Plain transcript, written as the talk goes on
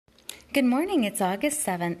Good morning, it's August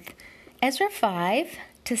 7th. Ezra 5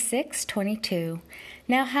 to 6:22.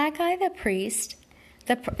 Now Haggai the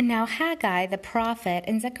prophet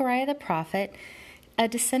and Zechariah the prophet, a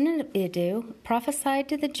descendant of Iddo, prophesied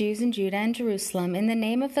to the Jews in Judah and Jerusalem in the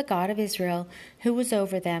name of the God of Israel, who was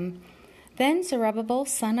over them. Then Zerubbabel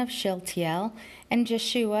son of Shealtiel and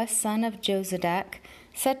Jeshua son of Jozadak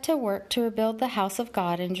set to work to rebuild the house of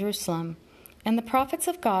God in Jerusalem, and the prophets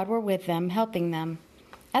of God were with them, helping them.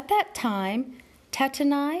 At that time,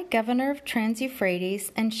 Tattenai, governor of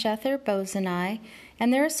Trans-Euphrates, and Shether-Bozenai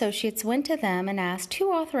and their associates went to them and asked,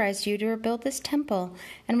 "Who authorized you to rebuild this temple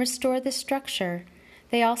and restore this structure?"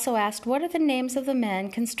 They also asked, "What are the names of the men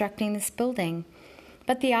constructing this building?"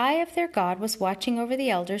 But the eye of their God was watching over the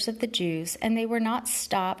elders of the Jews, and they were not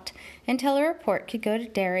stopped until a report could go to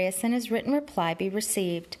Darius and his written reply be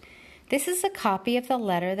received. This is a copy of the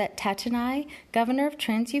letter that Tattenai, governor of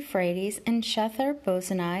Trans-Euphrates, and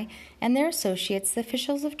Shether-Bozenai and their associates, the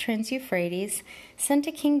officials of Trans-Euphrates, sent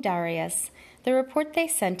to King Darius. The report they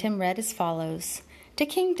sent him read as follows. To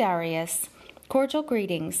King Darius, cordial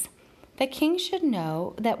greetings. The king should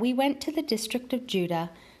know that we went to the district of Judah,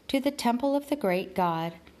 to the temple of the great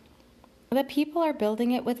God. The people are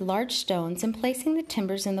building it with large stones and placing the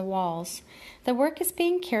timbers in the walls. The work is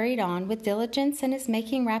being carried on with diligence and is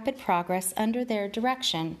making rapid progress under their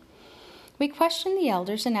direction. We questioned the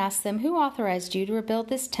elders and asked them, "Who authorized you to rebuild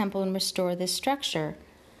this temple and restore this structure?"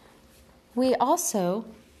 We also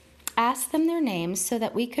asked them their names so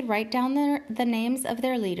that we could write down the names of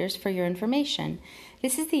their leaders for your information.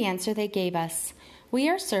 This is the answer they gave us. We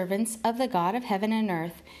are servants of the God of heaven and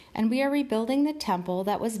earth, and we are rebuilding the temple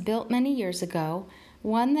that was built many years ago,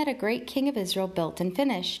 one that a great king of Israel built and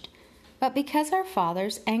finished. But because our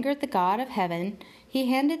fathers angered the God of heaven, he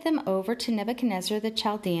handed them over to Nebuchadnezzar the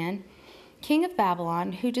Chaldean, king of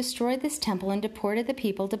Babylon, who destroyed this temple and deported the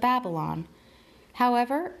people to Babylon.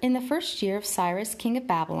 However, in the first year of Cyrus, king of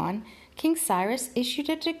Babylon, King Cyrus issued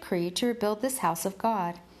a decree to rebuild this house of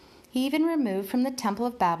God. He even removed from the temple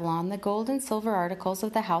of Babylon the gold and silver articles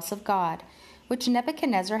of the house of God, which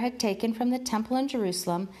Nebuchadnezzar had taken from the temple in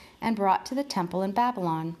Jerusalem and brought to the temple in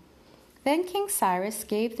Babylon. Then King Cyrus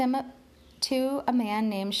gave them to a man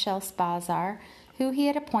named Sheshbazzar, who he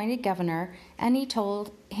had appointed governor, and he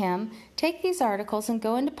told him, "Take these articles and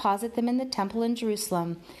go and deposit them in the temple in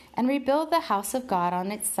Jerusalem, and rebuild the house of God on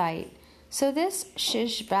its site." So this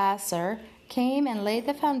Sheshbazzar came and laid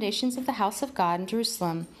the foundations of the house of God in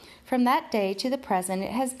Jerusalem. From that day to the present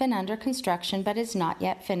it has been under construction, but is not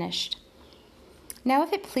yet finished. Now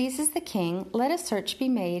if it pleases the king, let a search be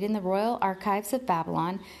made in the royal archives of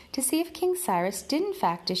Babylon to see if King Cyrus did in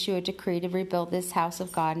fact issue a decree to rebuild this house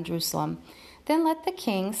of God in Jerusalem. Then let the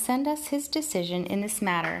king send us his decision in this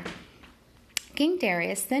matter. King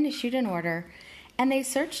Darius then issued an order, and they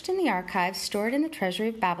searched in the archives stored in the treasury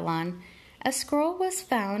of Babylon. A scroll was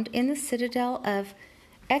found in the citadel of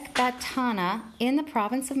Ecbatana in the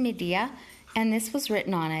province of Media, and this was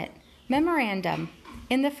written on it. Memorandum.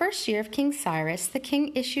 In the first year of King Cyrus, the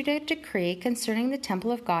king issued a decree concerning the temple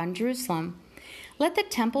of God in Jerusalem. Let the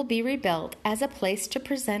temple be rebuilt as a place to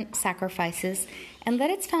present sacrifices, and let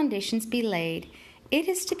its foundations be laid. It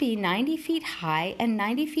is to be 90 feet high and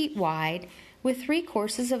 90 feet wide, with 3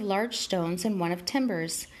 courses of large stones and 1 of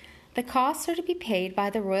timbers. The costs are to be paid by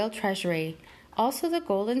the royal treasury. Also the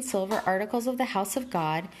gold and silver articles of the house of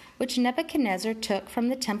God, which Nebuchadnezzar took from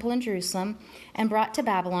the temple in Jerusalem and brought to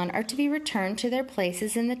Babylon, are to be returned to their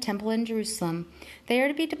places in the temple in Jerusalem. They are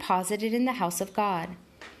to be deposited in the house of God.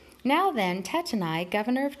 Now then, Tattenai,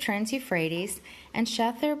 governor of Trans-Euphrates, and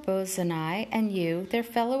Shether-Bozenai, and you, their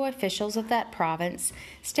fellow officials of that province,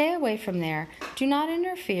 stay away from there. Do not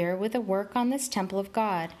interfere with the work on this temple of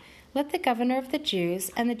God. Let the governor of the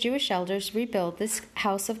Jews and the Jewish elders rebuild this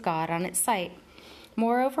house of God on its site.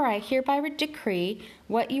 Moreover, I hereby decree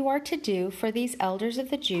what you are to do for these elders of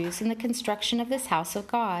the Jews in the construction of this house of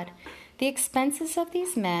God. The expenses of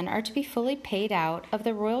these men are to be fully paid out of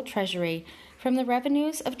the royal treasury from the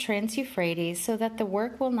revenues of Trans-Euphrates, so that the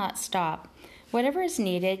work will not stop. Whatever is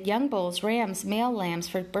needed, young bulls, rams, male lambs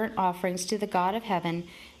for burnt offerings to the God of heaven,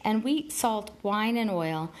 and wheat, salt, wine, and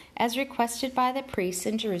oil, as requested by the priests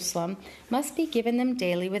in Jerusalem, must be given them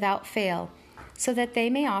daily without fail, so that they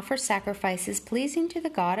may offer sacrifices pleasing to the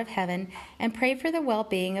God of heaven and pray for the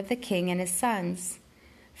well-being of the king and his sons.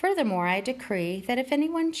 Furthermore, I decree that if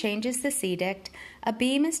anyone changes this edict, a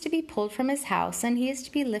beam is to be pulled from his house, and he is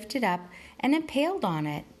to be lifted up and impaled on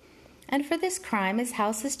it. And for this crime his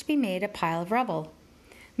house is to be made a pile of rubble.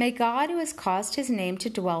 May God, who has caused his name to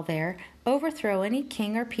dwell there, overthrow any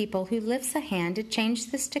king or people who lifts a hand to change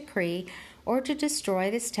this decree or to destroy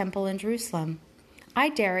this temple in Jerusalem. I,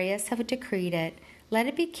 Darius, have decreed it. Let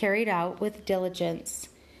it be carried out with diligence."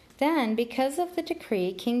 Then, because of the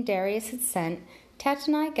decree King Darius had sent,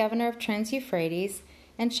 Tattenai, governor of Trans-Euphrates,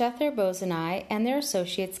 and Shethar-bozenai and their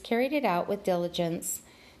associates carried it out with diligence.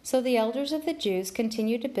 So the elders of the Jews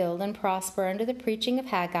continued to build and prosper under the preaching of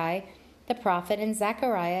Haggai, the prophet, and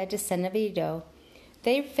Zechariah, descendant of Iddo.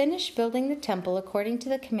 They finished building the temple according to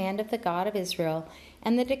the command of the God of Israel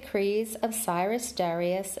and the decrees of Cyrus,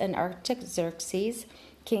 Darius, and Artaxerxes,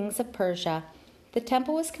 kings of Persia. The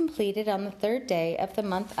temple was completed on the 3rd day of the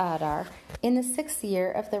month Adar, in the 6th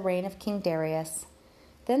year of the reign of King Darius.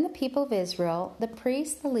 Then the people of Israel, the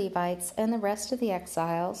priests, the Levites, and the rest of the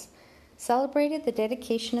exiles, celebrated the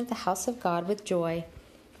dedication of the house of God with joy.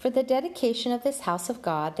 For the dedication of this house of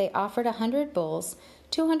God, they offered 100 bulls,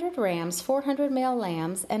 200 rams, 400 male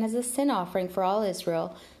lambs, and as a sin offering for all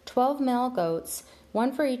Israel, 12 male goats,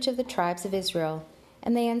 one for each of the tribes of Israel.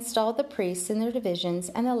 And they installed the priests in their divisions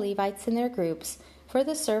and the Levites in their groups for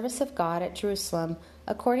the service of God at Jerusalem,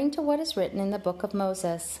 according to what is written in the book of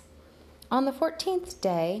Moses. On the 14th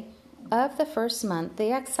day of the first month,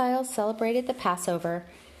 the exiles celebrated the Passover.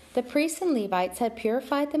 The priests and Levites had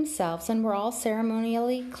purified themselves and were all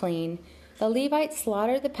ceremonially clean. The Levites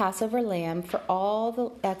slaughtered the Passover lamb for all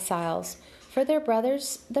the exiles, for their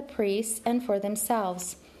brothers, the priests, and for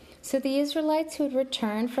themselves. So the Israelites who had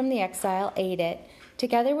returned from the exile ate it,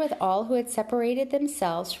 together with all who had separated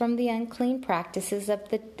themselves from the unclean practices of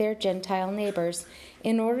their Gentile neighbors,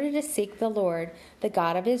 in order to seek the Lord, the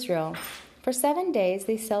God of Israel. For 7 days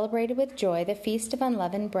they celebrated with joy the feast of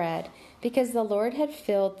unleavened bread, because the Lord had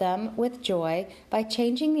filled them with joy by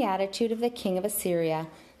changing the attitude of the king of Assyria,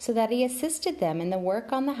 so that he assisted them in the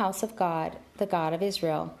work on the house of God, the God of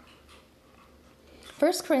Israel.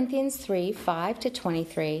 1 Corinthians 3,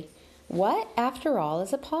 5-23. What, after all,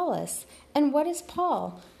 is Apollos? And what is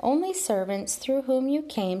Paul? Only servants through whom you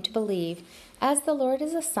came to believe, as the Lord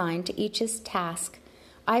has assigned to each his task.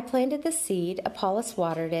 I planted the seed, Apollos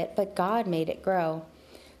watered it, but God made it grow.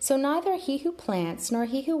 So neither he who plants nor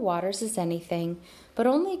he who waters is anything, but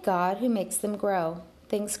only God who makes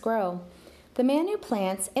things grow. The man who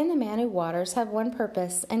plants and the man who waters have one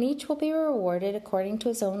purpose, and each will be rewarded according to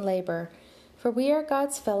his own labor. For we are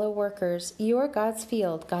God's fellow workers. You are God's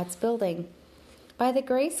field, God's building. By the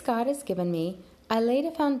grace God has given me, I laid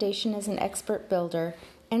a foundation as an expert builder,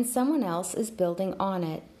 and someone else is building on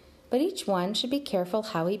it. But each one should be careful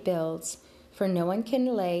how he builds, for no one can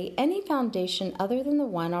lay any foundation other than the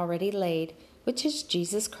one already laid, which is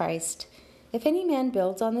Jesus Christ. If any man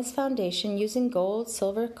builds on this foundation using gold,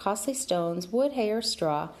 silver, costly stones, wood, hay, or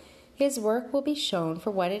straw, his work will be shown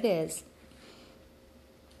for what it is,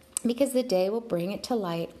 because the day will bring it to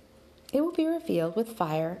light. It will be revealed with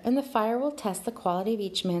fire, and the fire will test the quality of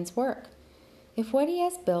each man's work. If what he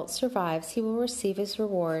has built survives, he will receive his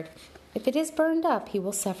reward. If it is burned up, he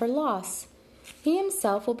will suffer loss. He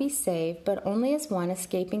himself will be saved, but only as one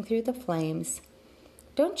escaping through the flames.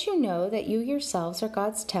 Don't you know that you yourselves are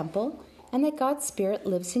God's temple, and that God's Spirit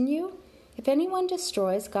lives in you? If anyone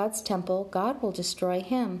destroys God's temple, God will destroy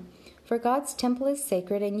him. For God's temple is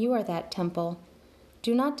sacred, and you are that temple.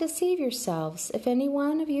 Do not deceive yourselves. If any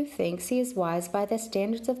one of you thinks he is wise by the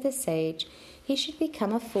standards of this age, he should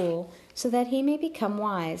become a fool, so that he may become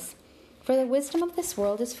wise. For the wisdom of this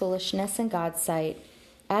world is foolishness in God's sight.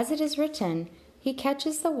 As it is written, He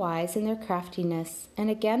catches the wise in their craftiness. And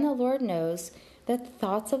again the Lord knows that the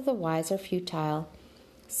thoughts of the wise are futile.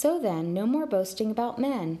 So then, no more boasting about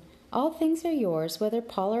men. All things are yours, whether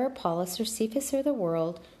Paul or Apollos or Cephas or the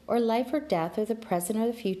world, or life or death, or the present or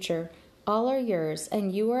the future. All are yours,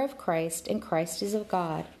 and you are of Christ, and Christ is of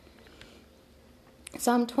God.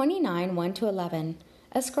 Psalm 29, 1-11.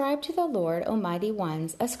 Ascribe to the Lord, O mighty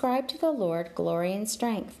ones. Ascribe to the Lord glory and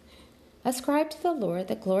strength. Ascribe to the Lord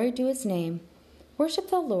the glory due his name. Worship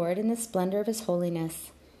the Lord in the splendor of his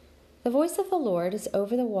holiness. The voice of the Lord is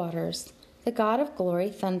over the waters. The God of glory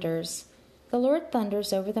thunders. The Lord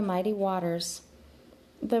thunders over the mighty waters.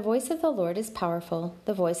 The voice of the Lord is powerful.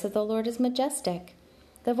 The voice of the Lord is majestic.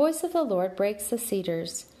 The voice of the Lord breaks the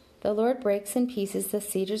cedars. The Lord breaks in pieces the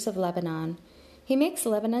cedars of Lebanon. He makes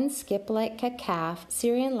Lebanon skip like a calf,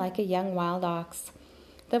 Syrian like a young wild ox.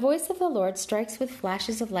 The voice of the Lord strikes with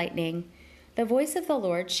flashes of lightning. The voice of the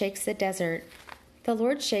Lord shakes the desert. The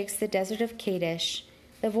Lord shakes the desert of Kadesh.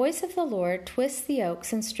 The voice of the Lord twists the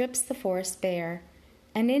oaks and strips the forest bare.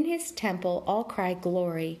 And in his temple all cry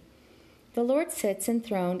glory. The Lord sits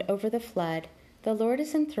enthroned over the flood. The Lord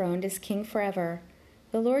is enthroned as king forever.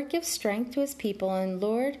 The Lord gives strength to his people, and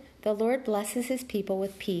the Lord blesses his people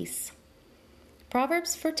with peace.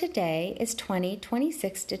 Proverbs for today is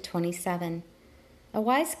 20:26-27. A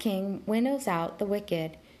wise king winnows out the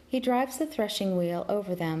wicked. He drives the threshing wheel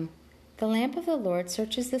over them. The lamp of the Lord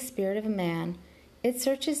searches the spirit of a man. It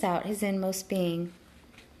searches out his inmost being.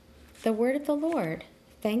 The word of the Lord.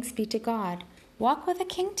 Thanks be to God. Walk with a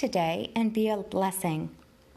king today and be a blessing.